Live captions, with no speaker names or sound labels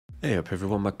Hey up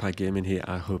everyone, Magpie Gaming here.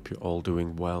 I hope you're all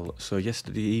doing well. So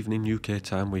yesterday evening UK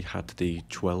time we had the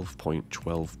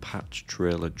 12.12 patch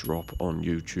trailer drop on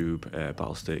YouTube.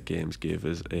 Battlestate Games gave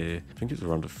us I think it was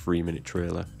around a 3-minute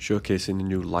trailer showcasing the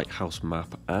new Lighthouse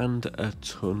map and a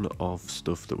ton of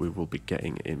stuff that we will be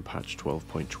getting in patch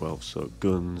 12.12. So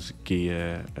guns,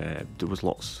 gear, there was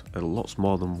lots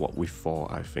more than what we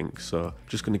thought, I think. So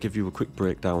just going to give you a quick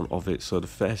breakdown of it. So the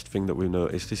first thing that we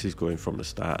noticed, this is going from the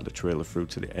start of the trailer through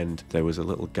to the end. There was a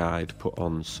little guide put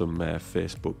on some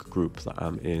Facebook group that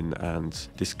I'm in, and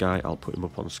this guy, I'll put him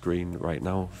up on screen right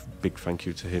now. Big thank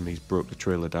you to him. He's broke the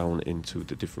trailer down into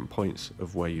the different points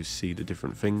of where you see the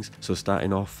different things. So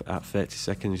starting off at 30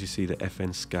 seconds, you see the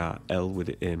FN Scar L with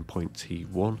the aim point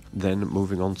T1. Then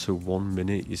moving on to 1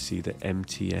 minute, you see the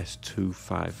MTS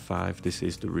 255. This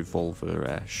is the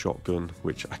revolver shotgun,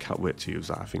 which I can't wait to use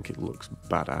that. I think it looks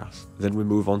badass. Then we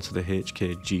move on to the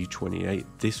HK G28.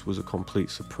 This was a complete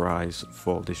surprise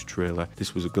for this trailer.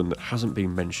 This was a gun that hasn't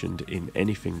been mentioned in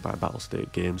anything by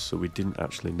Battlestate Games, so we didn't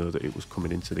actually know that it was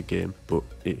coming into the game, but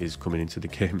it is coming into the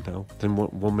game now. Then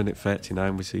 1 minute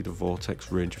 39, we see the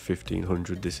Vortex range of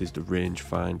 1500. This is the range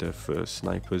finder for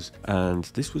snipers, and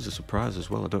this was a surprise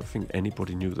as well. I don't think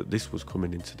anybody knew that this was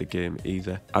coming into the game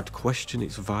either. I'd question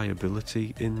its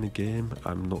viability in the game.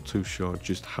 I'm not too sure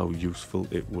just how useful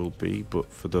it will be,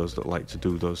 but for those that like to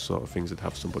do those sort of things and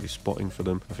have somebody spotting for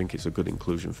them, I think it's a good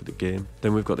inclusion for the game.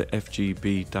 Then we've got the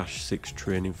FGB-6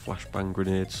 training flashbang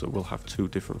grenade, so we'll have 2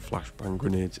 different flashbang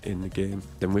grenades in the game.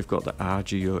 Then we've got the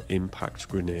RGO impact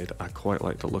grenade. I quite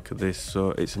like the look of this. So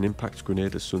it's an impact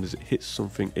grenade. As soon as it hits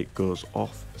something, it goes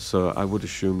off. So I would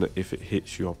assume that if it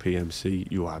hits your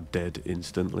PMC, you are dead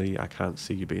instantly. I can't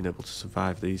see you being able to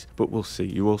survive these, but we'll see.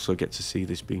 You also get to see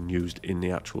this being used in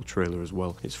the actual trailer as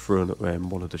well. It's thrown at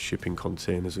one of the shipping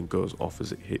containers and goes off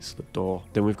as it hits the door.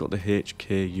 Then we've got the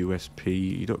HK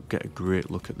USP. You don't get a great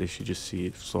look at this, you just see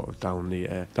it sort of down the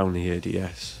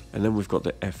ADS. And then we've got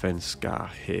the FN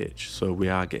Scar H, so we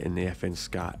are getting the FN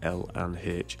Scar L and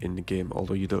H in the game,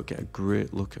 although you don't get a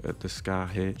great look at the Scar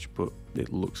H, but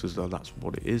it looks as though that's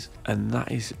what it is. And that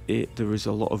is it. There is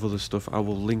a lot of other stuff. I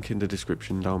will link in the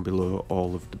description down below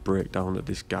all of the breakdown that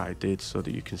this guy did so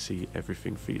that you can see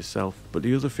everything for yourself. But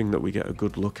the other thing that we get a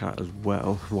good look at as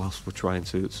well, whilst we're trying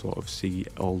to sort of see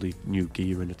all the new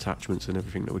gear and attachments and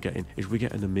everything that we're getting, is we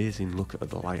get an amazing look at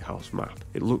the Lighthouse map.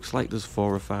 It looks like there's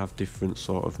 4 or 5 different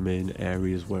sort of main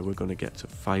areas where we're going to get to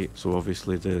fight. So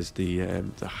obviously there's the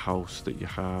house that you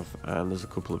have, and there's a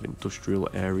couple of industrial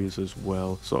areas as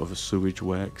well, sort of a sewage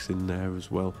works in there as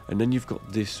well. And then you've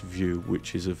got this view,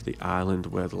 which is of the island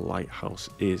where the lighthouse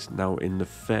is. Now in the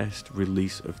first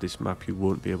release of this map, you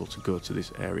won't be able to go to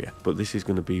this area, but this is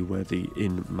going to be where the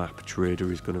in-map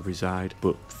trader is going to reside.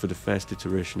 But for the first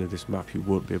iteration of this map, you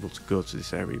won't be able to go to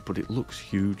this area, but it looks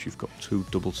huge. You've got 2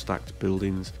 double stacked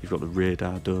buildings, you've got the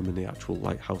radar dome and the actual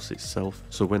lighthouse itself.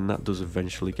 So when that does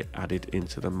eventually get added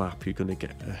into the map, you're going to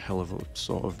get a hell of a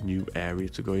sort of new area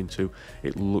to go into.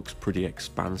 It looks pretty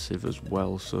expansive as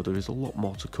well, so there is a lot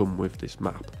more to come with this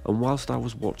map. And whilst I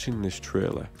was watching this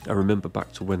trailer, I remember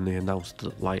back to when they announced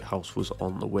that Lighthouse was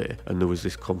on the way, and there was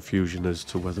this confusion as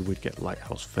to whether we'd get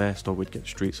Lighthouse first or we'd get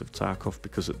Streets of Tarkov,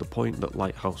 because at the point that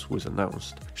Lighthouse was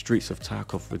announced, Streets of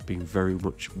Tarkov had been very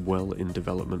much well in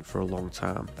development for a long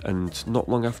time, and not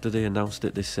long after they announced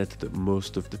it, they said that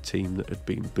most of the team that had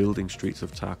been building Streets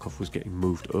of Tarkov was getting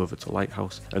moved over to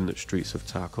Lighthouse, and that Streets of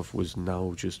Tarkov was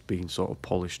now just being sort of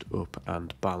polished up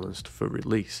and balanced for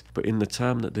release. But in the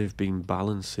time that they've been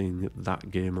balancing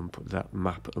that game and that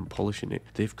map and polishing it,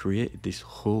 they've created this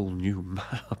whole new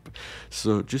map.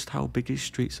 So just how big is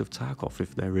Streets of Tarkov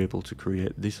if they're able to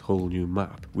create this whole new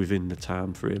map within the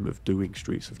time frame of doing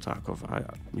Streets of Tarkov?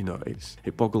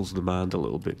 It boggles the mind a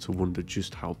little bit to wonder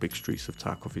just how big Streets of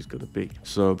Tarkov is going to be.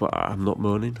 So, but I'm not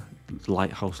moaning.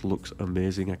 Lighthouse looks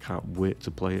amazing. I can't wait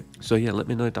to play it. So yeah, let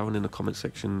me know down in the comment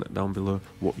section down below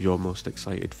what you're most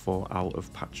excited for out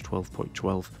of patch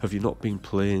 12.12. Have you not been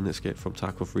playing Escape from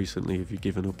Tarkov recently? Have you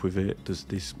given up with it? Does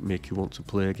this make you want to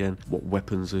play again? What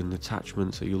weapons and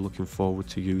attachments are you looking forward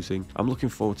to using? I'm looking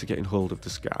forward to getting hold of the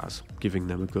scars, giving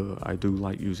them a go. I do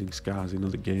like using scars in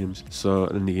other games, so,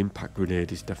 and the impact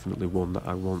grenade is definitely one that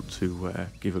I want to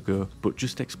give a go. But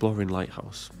just exploring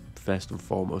Lighthouse first and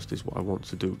foremost is what I want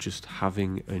to do. Just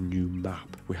having a new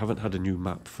map. We haven't had a new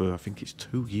map for, I think it's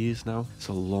 2 years now. It's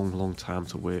a long time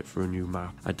to wait for a new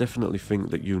map. I definitely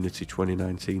think that Unity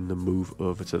 2019, the move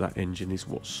over to that engine, is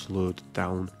what slowed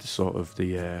down the sort of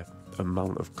the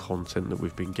amount of content that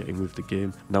we've been getting with the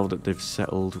game. Now that they've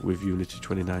settled with Unity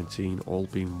 2019, all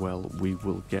being well, we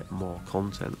will get more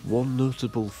content. One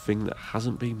notable thing that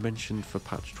hasn't been mentioned for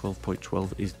patch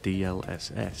 12.12 is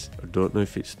DLSS. I don't know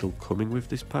if it's still coming with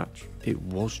this patch. It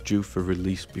was due for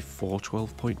release before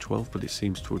 12.12, but it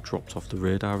seems to have dropped off the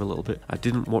radar a little bit. I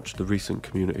didn't watch the recent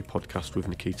community podcast with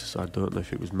Nikita, so I don't know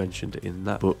if it was mentioned in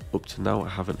that, but up to now I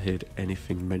haven't heard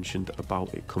anything mentioned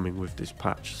about it coming with this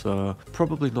patch, so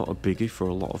probably not a biggie for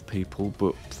a lot of people,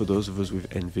 but for those of us with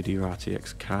Nvidia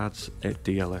RTX cards,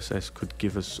 DLSS could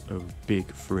give us a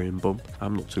big frame bump.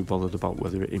 I'm not too bothered about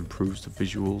whether it improves the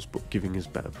visuals, but giving us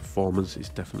better performance is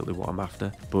definitely what I'm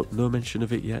after. But no mention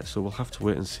of it yet, so we'll have to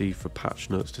wait and see for patch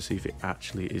notes to see if it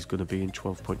actually is going to be in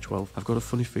 12.12. I've got a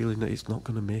funny feeling that it's not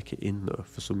going to make it in though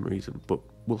for some reason, but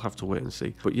we'll have to wait and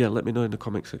see. But yeah, let me know in the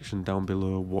comment section down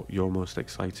below what you're most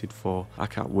excited for. I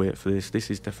can't wait for this.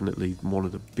 This is definitely one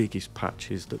of the biggest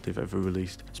patches that they've ever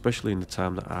released, especially in the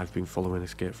time that I've been following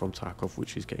Escape from Tarkov,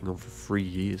 which is getting on for 3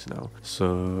 years now.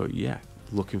 So yeah,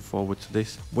 looking forward to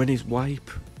this. When is wipe?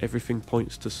 Everything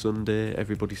points to Sunday.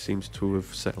 Everybody seems to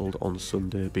have settled on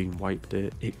Sunday being wipe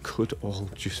day. It could all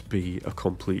just be a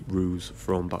complete ruse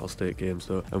from Battlestate Games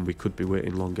though, and we could be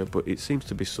waiting longer, but it seems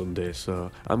to be Sunday, so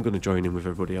I'm going to join in with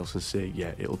everybody else and say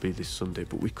yeah, it'll be this Sunday,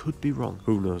 but we could be wrong.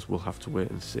 Who knows? We'll have to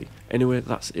wait and see. Anyway,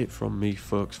 that's it from me,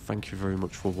 folks. Thank you very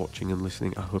much for watching and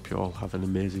listening. I hope you all have an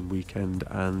amazing weekend,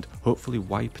 and hopefully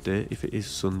wipe day, if it is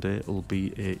Sunday, it'll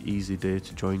be a easy day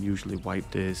to join. Usually wipe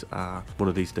days are one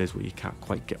of these days where you can't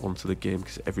quite get onto the game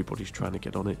because everybody's trying to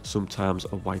get on it. Sometimes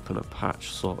a wipe and a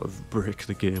patch sort of break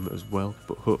the game as well,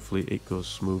 but hopefully it goes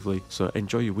smoothly. So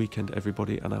enjoy your weekend,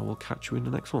 everybody, and I will catch you in the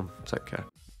next one. Take care.